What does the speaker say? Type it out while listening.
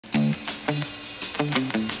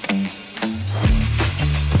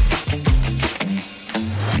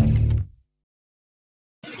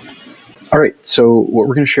All right, so what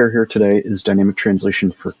we're going to share here today is dynamic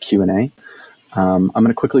translation for Q&A. I'm going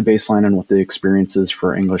to quickly baseline on what the experience is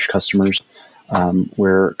for English customers,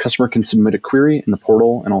 where a customer can submit a query in the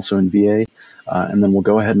portal and also in VA, and then we'll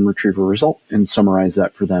go ahead and retrieve a result and summarize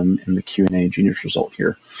that for them in the Q&A Genius result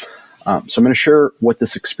here. So I'm going to share what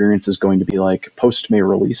this experience is going to be like post-May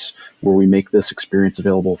release, where we make this experience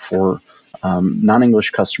available for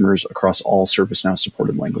non-English customers across all ServiceNow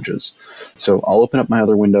supported languages. So I'll open up my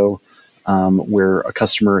other window where a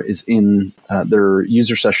customer is in, their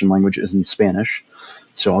user session language is in Spanish.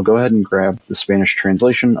 So I'll go ahead and grab the Spanish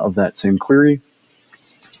translation of that same query.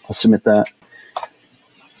 I'll submit that.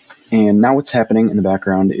 And now what's happening in the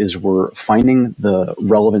background is we're finding the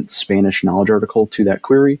relevant Spanish knowledge article to that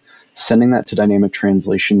query, sending that to dynamic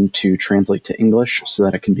translation to translate to English so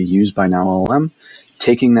that it can be used by Now LLM,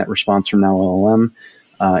 taking that response from Now LLM,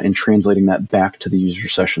 and translating that back to the user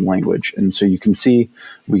session language. And so you can see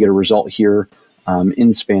we get a result here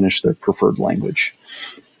in Spanish, their preferred language.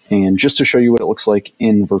 And just to show you what it looks like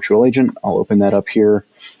in Virtual Agent, I'll open that up here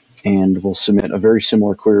and we'll submit a very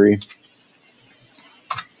similar query.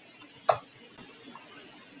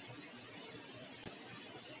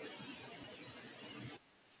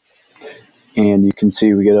 And you can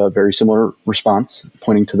see we get a very similar response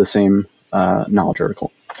pointing to the same knowledge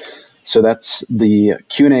article. So that's the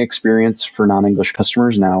Q&A experience for non-English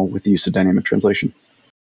customers now with the use of dynamic translation.